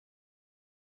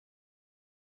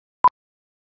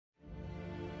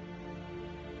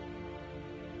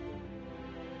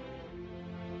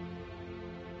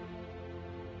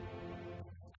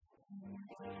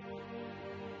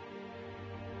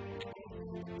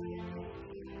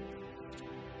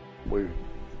we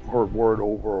heard word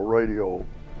over a radio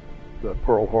that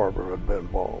Pearl Harbor had been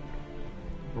bombed.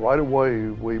 Right away,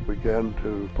 we began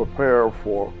to prepare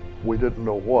for we didn't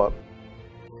know what.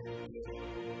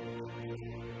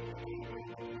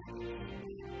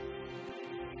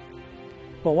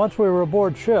 But once we were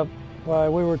aboard ship,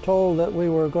 we were told that we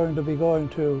were going to be going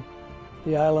to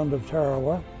the island of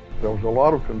Tarawa. There was a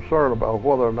lot of concern about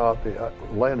whether or not the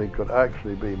landing could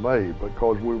actually be made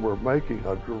because we were making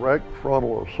a direct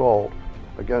frontal assault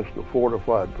against a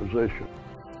fortified position.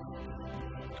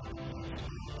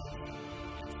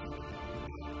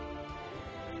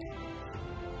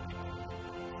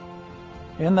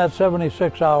 In that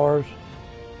 76 hours,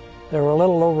 there were a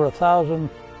little over 1,000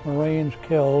 Marines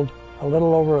killed, a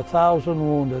little over 1,000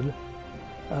 wounded,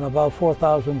 and about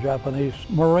 4,000 Japanese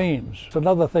Marines.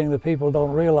 Another thing that people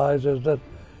don't realize is that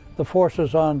the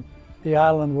forces on the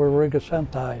island were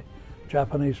Rigasentai,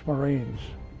 Japanese Marines.